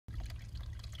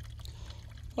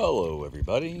Hello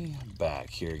everybody, back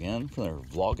here again for another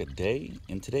Vlog-A-Day,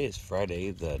 and today is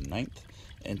Friday the 9th,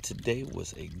 and today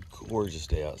was a gorgeous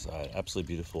day outside.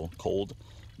 Absolutely beautiful, cold,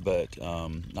 but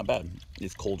not bad.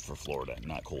 It's cold for Florida,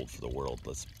 not cold for the world,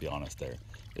 let's be honest there.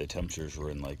 The temperatures were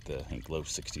in like the, I think, low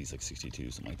 60s, like 62,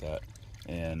 something like that,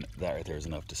 and that right there is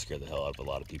enough to scare the hell out of a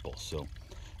lot of people. So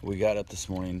we got up this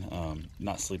morning,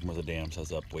 not sleeping with the dams. I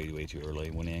was up way too early.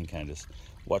 Went in, kind of just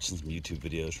watching some YouTube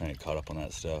videos, trying to get caught up on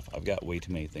that stuff. I've got way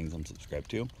too many things I'm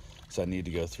subscribed to, so I need to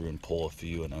go through and pull a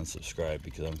few and unsubscribe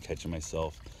because I'm catching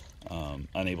myself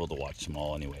unable to watch them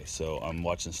all anyway. So I'm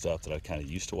watching stuff that I kind of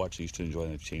used to watch, used to enjoy,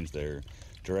 and they've changed their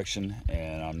direction,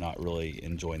 and I'm not really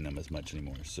enjoying them as much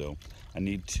anymore. So I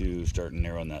need to start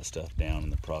narrowing that stuff down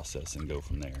in the process and go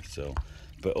from there. So,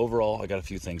 but overall, I got a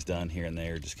few things done here and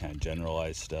there, just kind of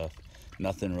generalized stuff.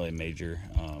 Nothing really major,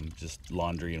 just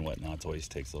laundry and whatnot. It always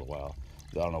takes a little while.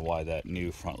 I don't know why that new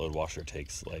front load washer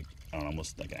takes like, I don't know,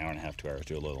 almost like an hour and a half, 2 hours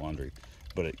to do a load of laundry,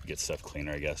 but it gets stuff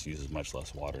cleaner, I guess, uses much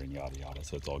less water and yada yada,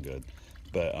 so it's all good.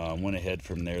 But went ahead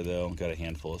from there though, got a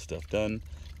handful of stuff done.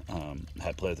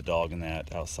 Had played with the dog and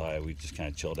that outside. We just kind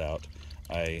of chilled out.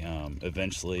 I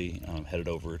eventually headed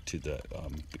over to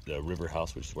the river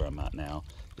house, which is where I'm at now.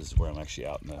 This is where I'm actually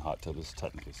out in the hot tub. This is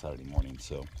technically Saturday morning,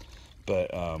 so.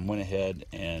 But went ahead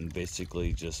and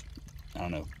basically just, I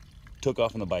don't know, took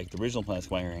off on the bike. The original plan was to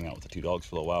come out here and hang out with the two dogs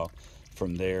for a little while.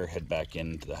 From there, head back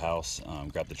into the house,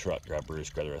 grab the truck, grab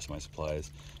Bruce, grab the rest of my supplies,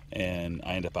 and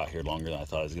I ended up out here longer than I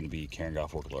thought I was going to be. Karen got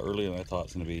off work a little earlier than I thought it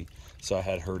was going to be, so I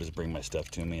had her just bring my stuff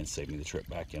to me and save me the trip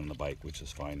back in on the bike, which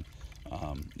is fine.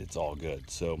 It's all good.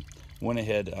 So went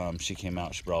ahead, she came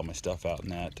out, she brought all my stuff out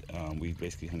and that. We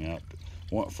basically hung out,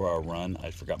 went for our run. I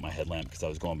forgot my headlamp because I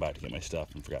was going back to get my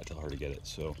stuff and forgot to tell her to get it.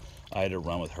 So I had to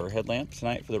run with her headlamp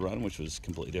tonight for the run, which was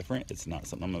completely different. It's not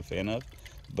something I'm a fan of,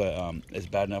 but it's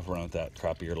bad enough to run with that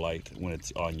crappier light when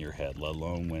it's on your head, let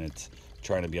alone when it's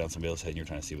trying to be on somebody else's head and you're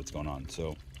trying to see what's going on.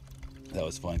 So that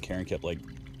was fun. Karen kept like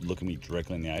looking me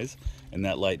directly in the eyes, and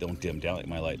that light don't dim down like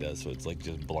my light does, so it's like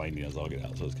just blinding as all get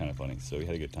out. So it's kind of funny. So we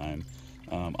had a good time.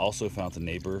 Also found the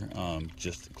neighbor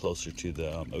just closer to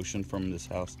the ocean from this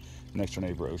house. Next door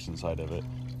neighbor, ocean side of it,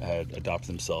 had adopted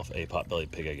himself a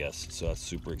pot-bellied pig, I guess. So that's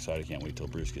super exciting. Can't wait till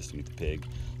Bruce gets to meet the pig.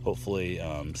 Hopefully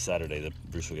Saturday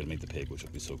Bruce will get to meet the pig, which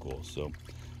will be so cool. So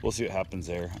we'll see what happens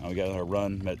there. We got on our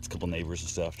run, met a couple neighbors and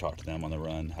stuff, talked to them on the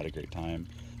run, had a great time.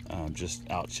 Just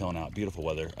out chilling out, beautiful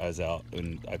weather. I was out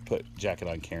and I put jacket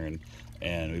on Karen,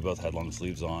 and we both had long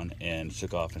sleeves on, and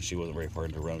took off, and she wasn't ready for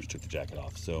it to run. She took the jacket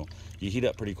off. So you heat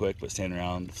up pretty quick, but standing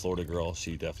around, Florida girl,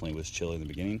 she definitely was chilly in the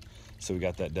beginning. So we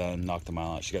got that done, knocked the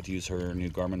mile out. She got to use her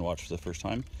new Garmin watch for the first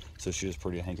time, so she was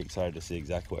pretty, I think, excited to see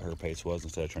exactly what her pace was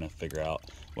instead of trying to figure out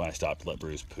when I stopped to let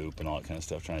Bruce poop and all that kind of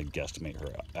stuff, trying to guesstimate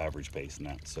her average pace and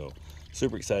that. So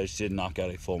super excited. She did knock out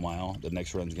a full mile. The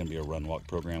next run is going to be a run walk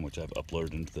program, which I've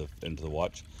uploaded into the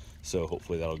watch, so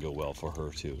hopefully that'll go well for her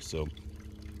too. So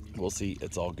we'll see.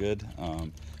 It's all good.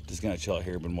 Just gonna chill out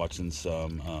here. Been watching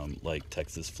some like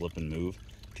Texas Flip and Move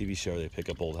TV show. They pick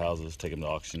up old houses, take them to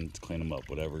auction, clean them up,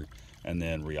 whatever, and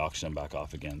then re-auction them back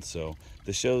off again. So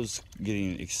the show's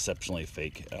getting exceptionally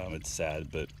fake. It's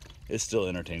sad, but it's still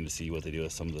entertaining to see what they do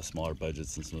with some of the smaller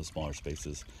budgets and some of the smaller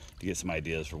spaces to get some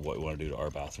ideas for what we want to do to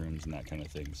our bathrooms and that kind of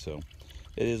thing. So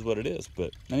it is what it is.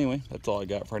 But anyway, that's all I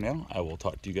got for now. I will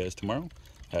talk to you guys tomorrow.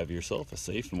 Have yourself a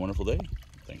safe and wonderful day.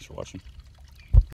 Thanks for watching.